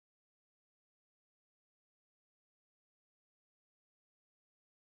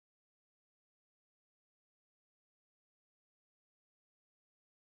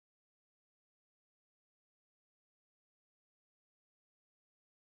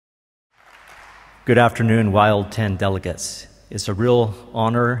Good afternoon, WILD10 delegates. It's a real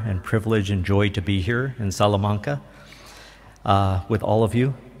honor and privilege and joy to be here in Salamanca with all of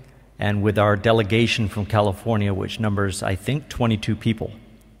you and with our delegation from California, which numbers, I think, 22 people.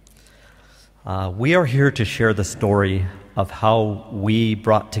 We are here to share the story of how we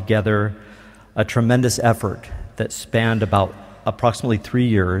brought together a tremendous effort that spanned about approximately 3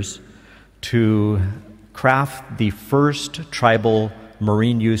 years to craft the first tribal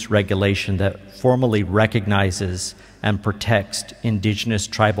marine use regulation that formally recognizes and protects indigenous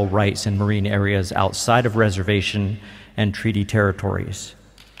tribal rights in marine areas outside of reservation and treaty territories.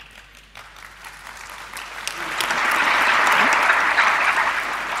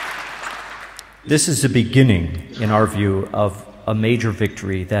 This is the beginning, in our view, of a major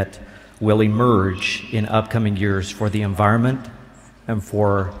victory that will emerge in upcoming years for the environment and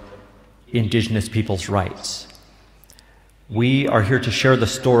for indigenous people's rights. We are here to share the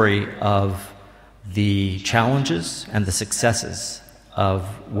story of the challenges and the successes of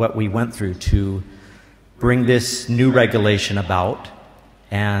what we went through to bring this new regulation about,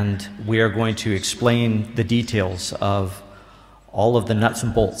 and we are going to explain the details of all of the nuts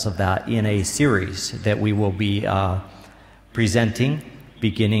and bolts of that in a series that we will be presenting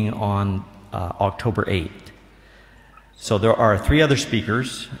beginning on October 8th. So there are 3 other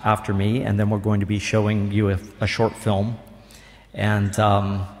speakers after me, and then we're going to be showing you a short film. And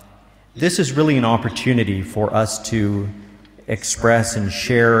this is really an opportunity for us to express and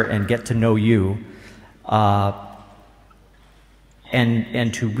share and get to know you and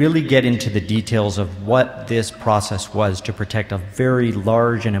to really get into the details of what this process was to protect a very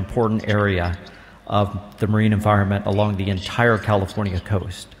large and important area of the marine environment along the entire California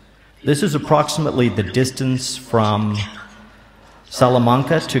coast. This is approximately the distance from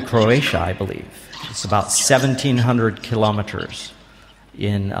Salamanca to Croatia, I believe. It's about 1,700 kilometers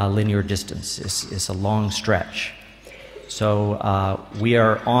in linear distance. It's a long stretch. So we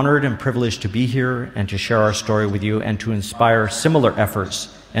are honored and privileged to be here and to share our story with you and to inspire similar efforts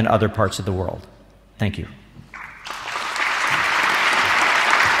in other parts of the world. Thank you.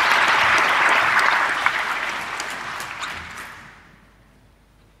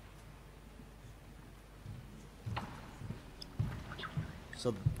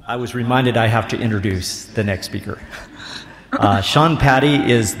 So I was reminded I have to introduce the next speaker. Shawn Padi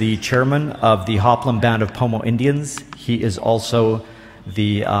is the chairman of the Hopland Band of Pomo Indians. He is also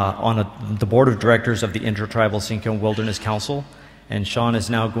on the board of directors of the InterTribal Sinkyone Wilderness Council. And Shawn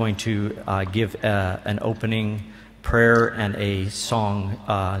is now going to give an opening prayer and a song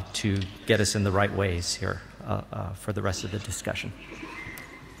to get us in the right ways here for the rest of the discussion.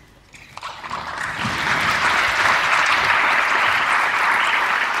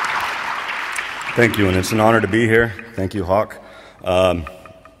 Thank you, and it's an honor to be here. Thank you, Hawk.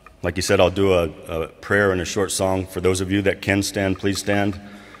 Like you said, I'll do a prayer and a short song. For those of you that can stand, please stand.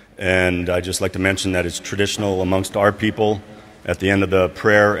 And I'd just like to mention that it's traditional amongst our people at the end of the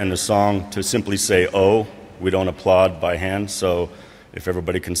prayer and the song to simply say, "Oh." We don't applaud by hand, so if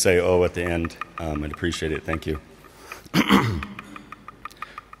everybody can say "Oh" at the end, I'd appreciate it. Thank you.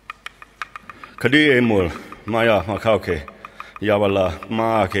 Kadi emul, maya makauke, yawala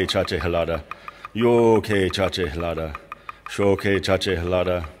ma ke chache halada. Yo ke chache halada, sho ke chache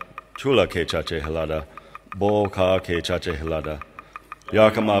halada, chula ke chache halada, bo ka ke chache halada.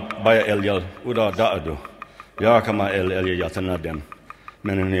 Yakama baya elyal uda daadu, yakama el yatanadem,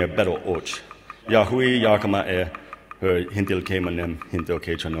 menene bedo och. Yahui yakama her hintil kemanem, hintil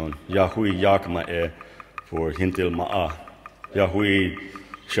ke chanon. Yahui yakama for hintil ma'a. Yahui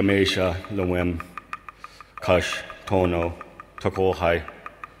shamesha lawem, kash tono, toko hai.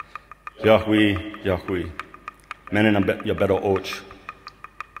 Yahui, menen ya better och.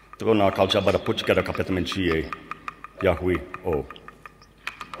 Toko na kalcha bara put together kapetamenchie. Yahui, oh.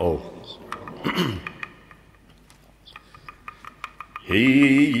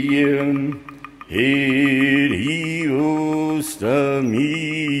 Heyem,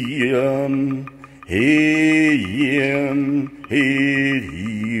 heriustamiyam, heyem,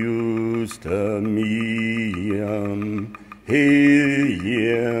 heriustamiyam,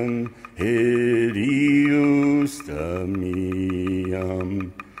 heyem, heriustamiyam,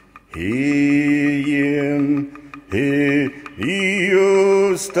 heyem,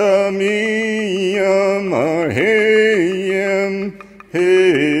 heriustamiyam, heyem,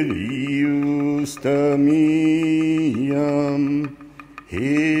 heriustamiyam,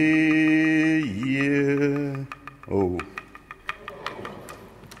 heyem, oh.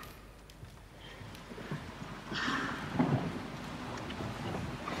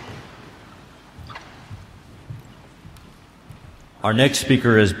 Our next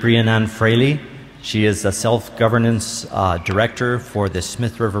speaker is Briannon Fraley. She is the self-governance director for the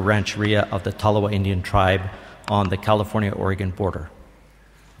Smith River Rancheria of the Tolowa Indian tribe on the California-Oregon border.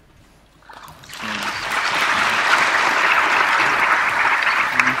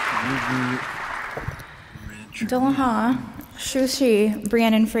 Dolaha, Shushi,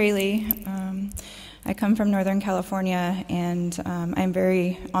 Briannon, Fraley. I come from Northern California, and I'm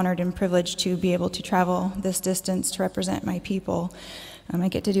very honored and privileged to be able to travel this distance to represent my people. I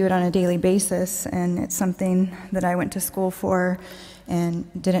get to do it on a daily basis, and it's something that I went to school for and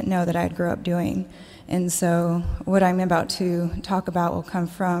didn't know that I'd grow up doing. And so what I'm about to talk about will come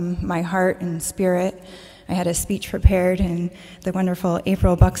from my heart and spirit. I had a speech prepared, and the wonderful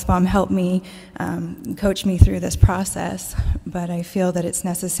April Baum helped me coach me through this process, but I feel that it's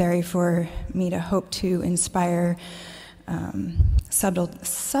necessary for me to hope to inspire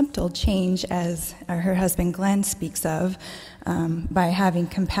subtle change, as her husband Glenn speaks of, by having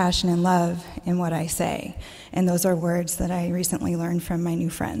compassion and love in what I say. And those are words that I recently learned from my new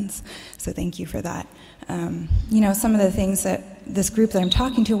friends, so thank you for that. You know, some of the things that this group that I'm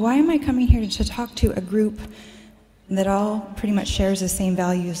talking to, why am I coming here to talk to a group that all pretty much shares the same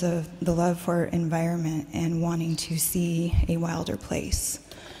values of the love for environment and wanting to see a wilder place?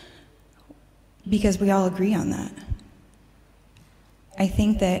 Because we all agree on that. I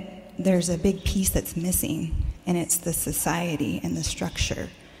think that there's a big piece that's missing, and it's the society and the structure.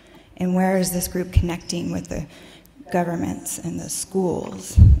 And where is this group connecting with the governments and the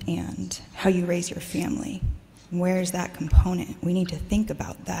schools and how you raise your family? Where's that component? We need to think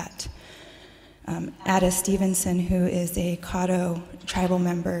about that. Ada Stevenson, who is a Caddo tribal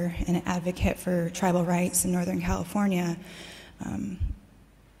member and an advocate for tribal rights in Northern California,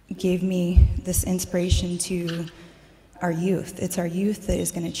 gave me this inspiration to our youth. It's our youth that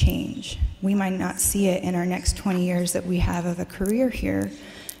is going to change. We might not see it in our next 20 years that we have of a career here,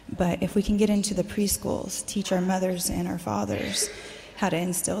 but if we can get into the preschools, teach our mothers and our fathers how to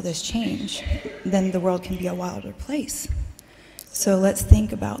instill this change, then the world can be a wilder place. So let's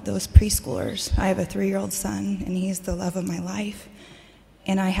think about those preschoolers. I have a 3-year-old son, and he's the love of my life,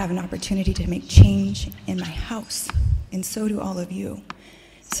 and I have an opportunity to make change in my house, and so do all of you.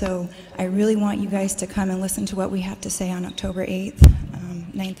 So I really want you guys to come and listen to what we have to say on October 8th,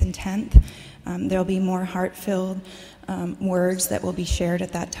 9th, and 10th. There'll be more heart-filled words that will be shared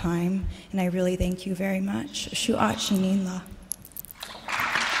at that time, and I really thank you very much. Shu'at Shininla.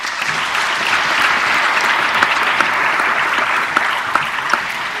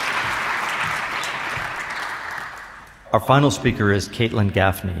 Our final speaker is Kaitilin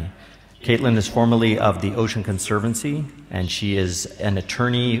Gaffney. Kaitilin is formerly of the Ocean Conservancy, and she is an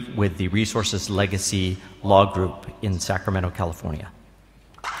attorney with the Resources Legacy Law Group in Sacramento, California.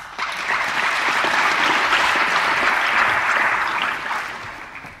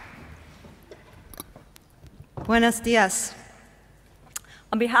 Buenos dias.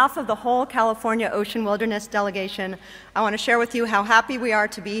 On behalf of the whole California Ocean Wilderness Delegation, I want to share with you how happy we are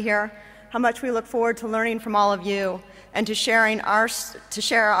to be here, how much we look forward to learning from all of you, and to share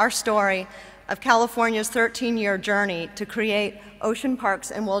our story of California's 13-year journey to create ocean parks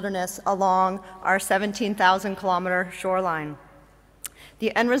and wilderness along our 17,000-kilometer shoreline.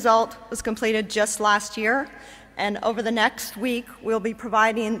 The end result was completed just last year, and over the next week, we'll be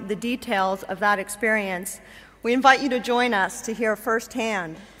providing the details of that experience. We invite you to join us to hear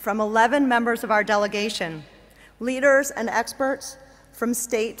firsthand from 11 members of our delegation, leaders and experts from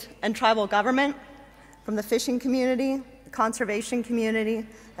state and tribal government, from the fishing community, the conservation community,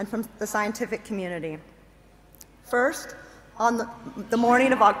 and from the scientific community. First, on the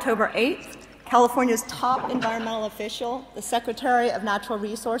morning of October 8th, California's top environmental official, the Secretary of Natural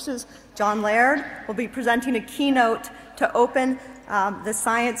Resources, John Laird, will be presenting a keynote to open the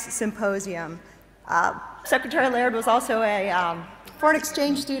Science Symposium. Secretary Laird was also a foreign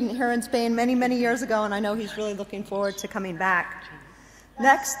exchange student here in Spain many, many years ago, and I know he's really looking forward to coming back.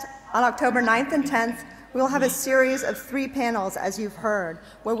 Next, on October 9th and 10th, we will have a series of 3 panels, as you've heard,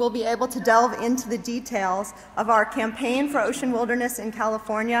 where we'll be able to delve into the details of our campaign for ocean wilderness in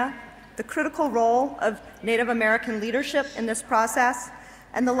California, the critical role of Native American leadership in this process,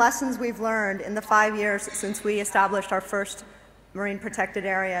 and the lessons we've learned in the 5 years since we established our first marine protected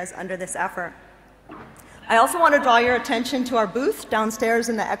areas under this effort. I also want to draw your attention to our booth downstairs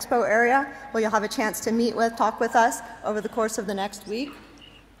in the expo area, where you'll have a chance to talk with us over the course of the next week.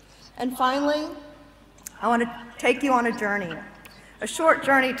 And finally, I want to take you on a journey, a short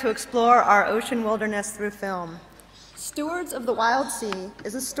journey to explore our ocean wilderness through film. Stewards of the Wild Sea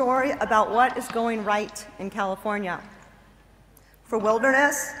is a story about what is going right in California. For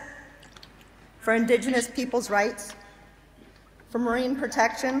wilderness, for Indigenous people's rights, for marine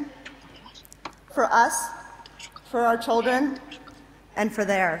protection, for us, for our children, and for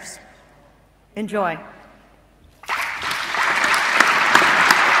theirs. Enjoy.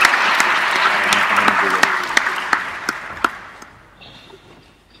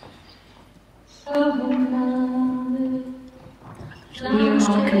 We are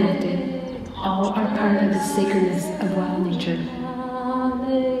all connected. All are part of the sacredness of wild nature.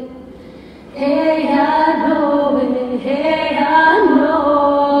 Hey, I know, hey, I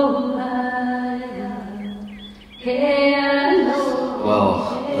know, hey, I know.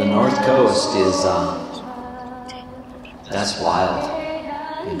 Well, the North Coast is, that's wild.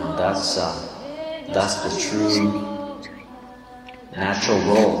 You know, that's the true natural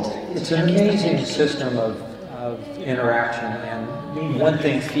world. It's an amazing system of interaction, and one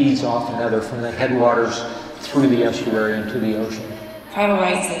thing feeds off another from the headwaters through the estuary into the ocean. Tribal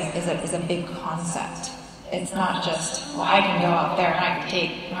rights is a big concept. It's not just, well, I can go out there and I can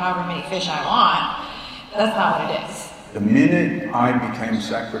take however many fish I want. That's not what it is. The minute I became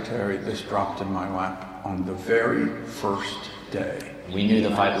secretary, this dropped in my lap on the very first day. We knew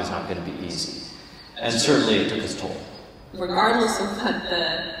the fight was not going to be easy, and certainly it took its toll. Regardless of what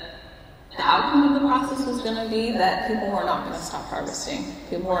the outcome of the process was going to be, that people were not going to stop harvesting.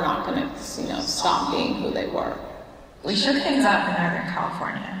 People were not going to, stop being who they were. We shook things up in Northern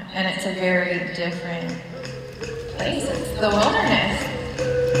California, and it's a very different place. It's the wilderness.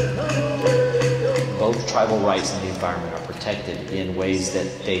 Both tribal rights in the environment are protected in ways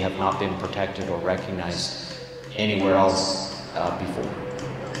that they have not been protected or recognized anywhere else before.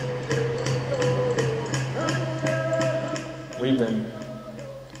 We've been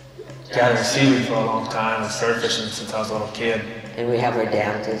gathering seaweed for a long time and surf fishing since I was a little kid. And we have our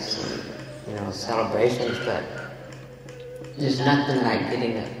dances and, celebrations, but there's nothing like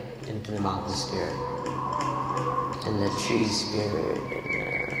getting into the mountain spirit and the tree spirit and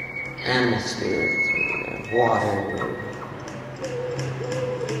the animal spirit and the water.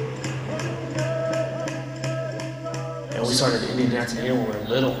 And we started Indian dancing here when we were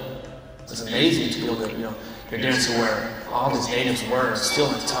little. It's amazing to be able to, you're dancing where all these natives were,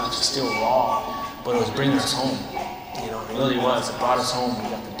 still in touch, still raw, but it was bringing us home. It really was. It brought us home. We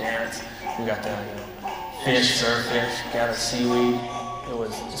got the dance, we got the fish, surf fish, gather seaweed.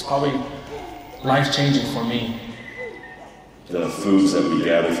 It's probably life-changing for me. The foods that we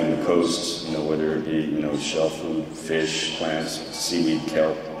gather from the coast, whether it be, shell food, fish, plants, seaweed,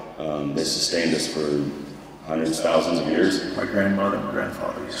 kelp, they sustained us for hundreds, thousands of years. My grandmother and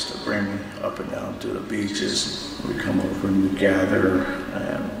grandfather used to bring me up and down to the beaches. We'd come over and we'd gather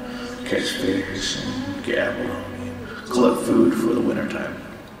and catch fish and get abalone and collect food for the wintertime.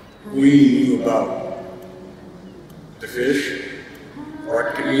 We knew about the fish,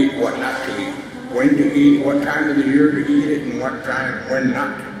 what to eat, what not to eat, when to eat, what time of the year to eat it, and what time, when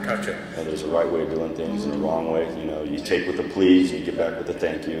not to touch it. There's a right way of doing things and a wrong way. You take with a please, you get back with a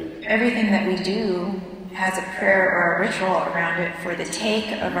thank you. Everything that we do has a prayer or a ritual around it for the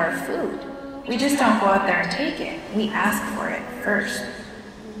take of our food. We just don't go out there and take it. We ask for it first.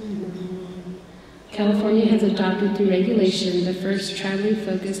 California has adopted through regulation the first tribally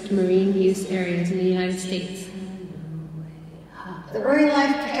focused marine use areas in the United States. The Marine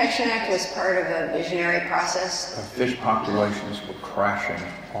Life Protection Act was part of a visionary process. Fish populations were crashing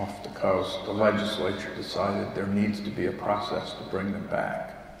off the coast. The legislature decided there needs to be a process to bring them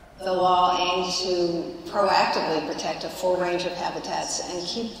back. The law aimed to proactively protect a full range of habitats and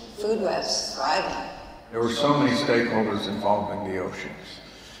keep food webs thriving. There were so many stakeholders involving the oceans.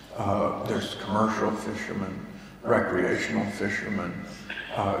 There's commercial fishermen, recreational fishermen,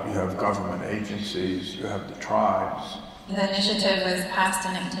 you have government agencies, you have the tribes. The initiative was passed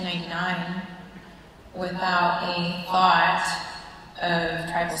in 1999 without a thought of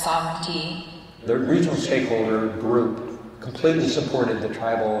tribal sovereignty. The regional stakeholder group completely supported the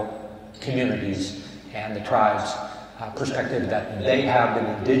tribal communities and the tribes' perspective that they have an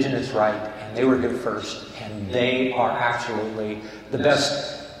indigenous right and they were here first and they are absolutely the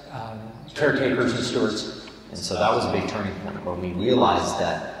best caretakers and stewards. And so that was a big turning point when we realized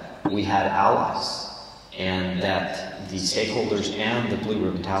that we had allies and that the stakeholders and the Blue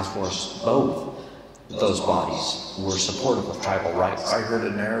Ribbon Task Force, both those bodies, were supportive of tribal rights. I heard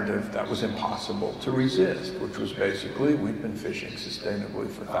a narrative that was impossible to resist, which was basically, we've been fishing sustainably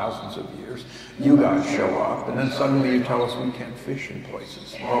for thousands of years. You guys show up, and then suddenly you tell us we can't fish in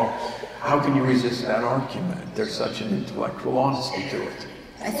places. Well, how can you resist that argument? There's such an intellectual honesty to it.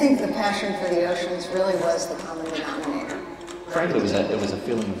 I think the passion for the oceans really was the common denominator. Frankly, it was a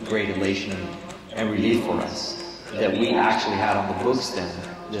feeling of great elation and relief for us that we actually had on the books then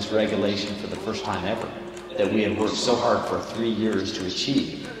this regulation for the first time ever that we had worked so hard for 3 years to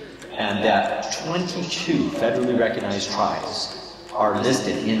achieve. and that 22 federally recognized tribes are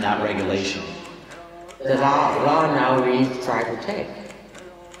listed in that regulation. The law now reads tribal take.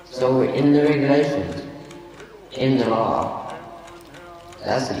 So we're in the regulations, in the law.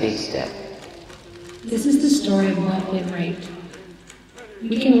 That's a big step. This is the story of what went right.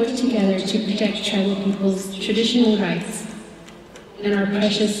 We can work together to protect tribal people's traditional rights and our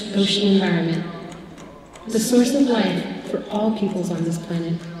precious ocean environment, the source of life for all peoples on this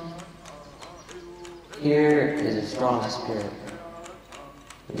planet. Here is a strong spirit,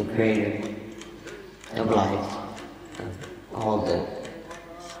 the creator of life, of all the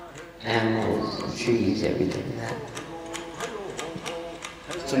animals, the trees, everything that.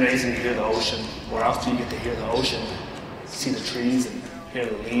 It's amazing to hear the ocean. Where else do you get to hear the ocean, see the trees and hear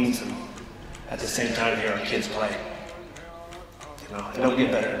the leaves, and at the same time hear our kids play? You know, it don't get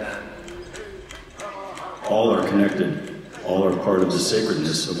better than that. All are connected. All are part of the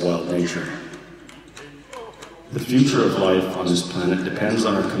sacredness of wild nature. The future of life on this planet depends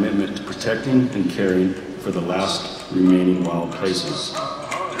on our commitment to protecting and caring for the last remaining wild places.